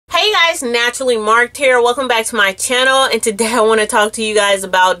guys, Naturally Marked here. Welcome back to my channel, and today I want to talk to you guys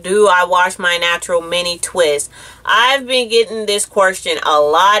about, do I wash my natural mini twist? I've been getting this question a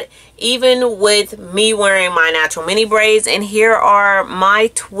lot, even with me wearing my natural mini braids, and here are my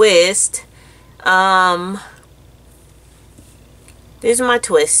twists. This is my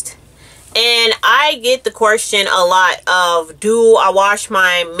twist. And I get the question a lot of, do I wash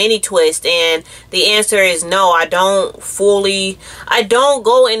my mini twist? And the answer is no, I don't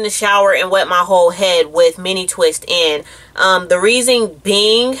go in the shower and wet my whole head with mini twist in. The reason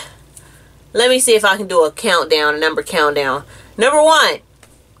being, let me see if I can do a number countdown. Number 1,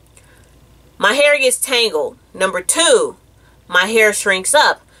 my hair gets tangled. Number 2, my hair shrinks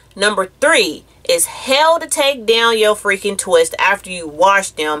up. Number 3, it's hell to take down your freaking twist after you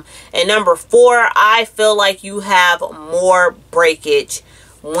wash them. And number 4, I feel like you have more breakage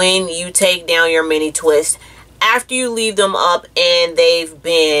when you take down your mini twist after you leave them up and they've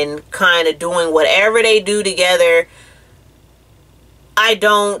been kind of doing whatever they do together. I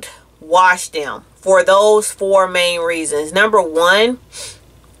don't wash them for those 4 main reasons. Number 1,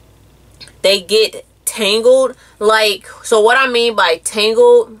 they get tangled. Like, so what I mean by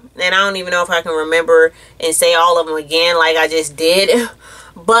tangled, and I don't even know if I can remember and say all of them again like I just did,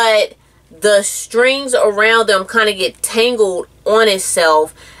 but the strings around them kind of get tangled on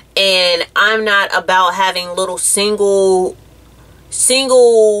itself, and I'm not about having little single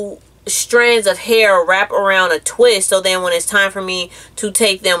strands of hair wrap around a twist. So then when it's time for me to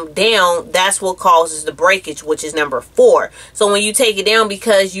take them down, that's what causes the breakage, which is number 4. So when you take it down,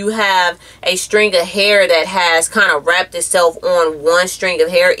 because you have a string of hair that has kind of wrapped itself on one string of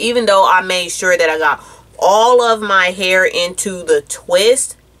hair, even though I made sure that I got all of my hair into the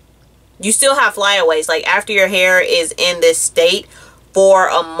twist, you still have flyaways. Like, after your hair is in this state for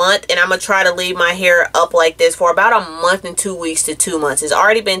a month, and I'm gonna try to leave my hair up like this for about a month and 2 weeks to 2 months. It's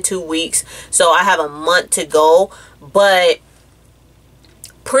already been 2 weeks, so I have a month to go, but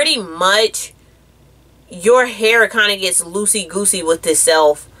pretty much your hair kind of gets loosey-goosey with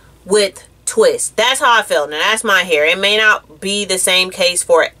itself with twist. That's how I feel. Now, that's my hair. It may not be the same case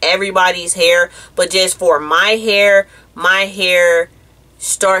for everybody's hair, but just for my hair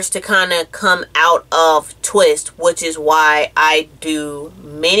starts to kind of come out of twist, which is why I do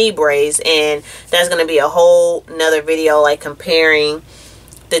mini braids. And that's going to be a whole nother video, like comparing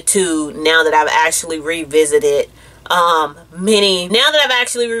the two, now that I've actually revisited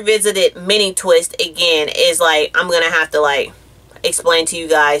mini twist again. Is like, I'm gonna have to like explain to you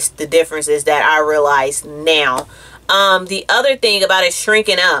guys the differences that I realize now. The other thing about it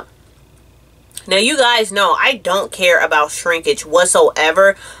shrinking up, now, you guys know I don't care about shrinkage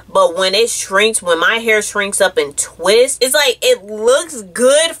whatsoever, but when it shrinks, when my hair shrinks up and twists, it's like it looks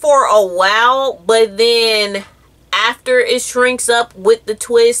good for a while, but then after it shrinks up with the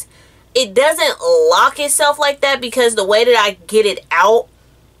twist, it doesn't lock itself like that, because the way that I get it out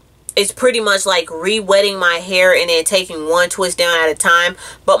is pretty much like re-wetting my hair and then taking one twist down at a time.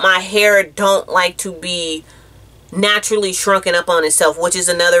 But my hair don't like to be naturally shrunken up on itself, which is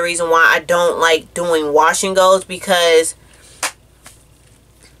another reason why I don't like doing wash and goes, because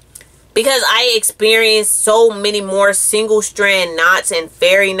I experience so many more single strand knots and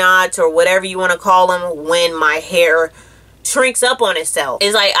fairy knots, or whatever you want to call them, when my hair shrinks up on itself.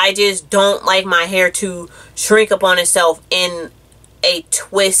 It's like I just don't like my hair to shrink up on itself in a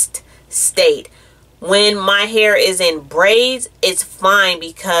twist state. When my hair is in braids, it's fine,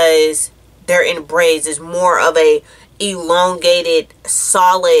 because they're in braids. It's more of a elongated,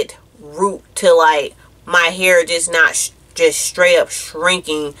 solid root to like my hair just not just straight up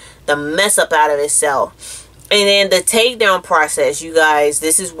shrinking the mess up out of itself. And then the takedown process, you guys,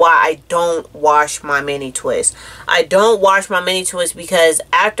 this is why I don't wash my mini twist. I don't wash my mini twist because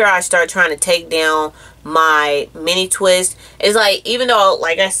after I start trying to take down my mini twist, it's like, even though,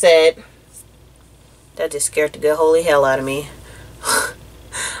 like I said, that just scared the good holy hell out of me.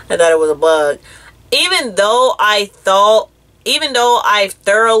 I thought it was a bug. Even though I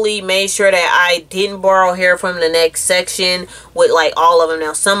thoroughly made sure that I didn't borrow hair from the next section with like all of them.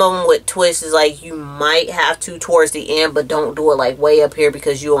 Now, some of them with twists is like you might have to towards the end, but don't do it like way up here,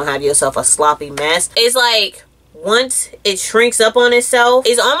 because you won't have yourself a sloppy mess. It's like once it shrinks up on itself,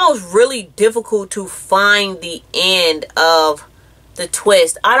 it's almost really difficult to find the end of the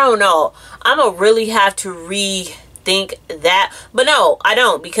twist. I don't know. I'm gonna really have to rethink that, but no, I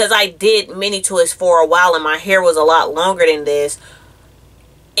don't, because I did mini twist for a while and my hair was a lot longer than this,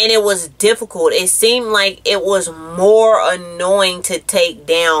 and it was difficult. It seemed like it was more annoying to take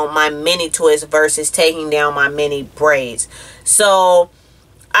down my mini twist versus taking down my mini braids. So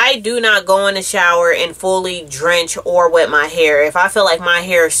I do not go in the shower and fully drench or wet my hair. If I feel like my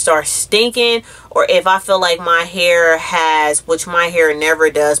hair starts stinking, or if I feel like my hair has, which my hair never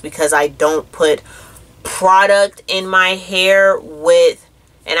does because I don't put product in my hair with,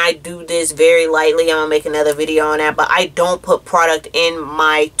 and I do this very lightly, I'm gonna make another video on that, but I don't put product in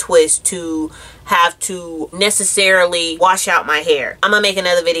my twist to have to necessarily wash out my hair. I'm gonna make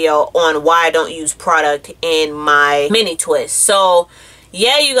another video on why I don't use product in my mini twist. So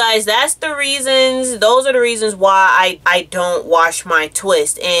yeah, you guys, that's the reasons. Those are the reasons why I don't wash my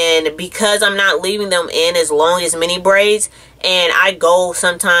twist. And because I'm not leaving them in as long as mini braids, and I go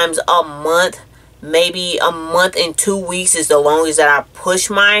sometimes a month, maybe a month and 2 weeks is the longest that I push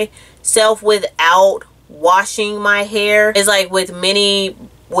myself without washing my hair. It's like with mini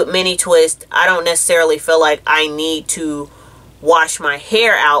twist, I don't necessarily feel like I need to wash my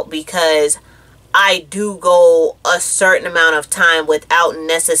hair out because I do go a certain amount of time without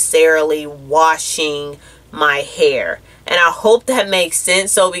necessarily washing my hair. And I hope that makes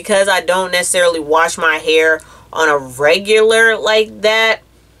sense. So because I don't necessarily wash my hair on a regular like that,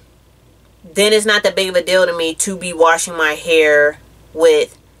 then it's not that big of a deal to me to be washing my hair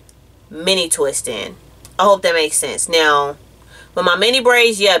with mini twist in. I hope that makes sense. Now, with my mini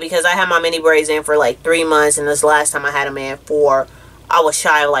braids, yeah, because I had my mini braids in for like 3 months, and this last time I had them in for, I was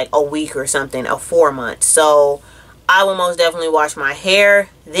shy of like a week or something, of 4 months. So I will most definitely wash my hair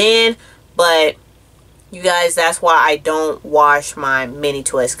then. But you guys, that's why I don't wash my mini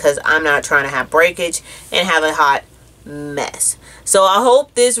twist, because I'm not trying to have breakage and have a hot mess. So I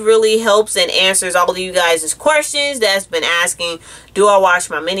hope this really helps and answers all of you guys' questions that's been asking, do I wash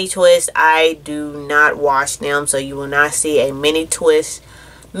my mini twist? I do not wash them, so you will not see a mini twist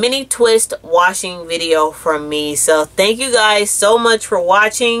washing video from me. So thank you guys so much for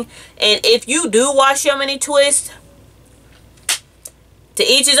watching. And if you do wash your mini twist, to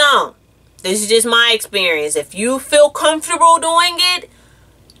each his own. This is just my experience. If you feel comfortable doing it,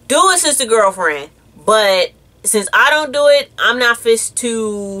 do it, sister girlfriend. But since I don't do it, I'm not fit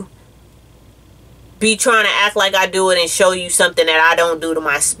to be trying to act like I do it and show you something that I don't do to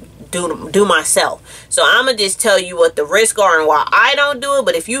myself. So I'm gonna just tell you what the risks are and why I don't do it.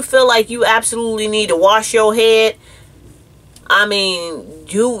 But if you feel like you absolutely need to wash your head, I mean,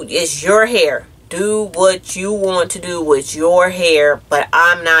 it's your hair. Do what you want to do with your hair, but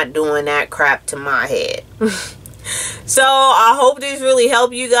I'm not doing that crap to my head. So I hope this really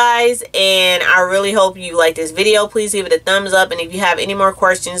helped you guys, and I really hope you like this video. Please give it a thumbs up, and if you have any more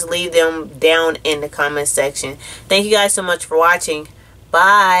questions, leave them down in the comment section. Thank you guys so much for watching.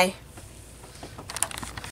 Bye.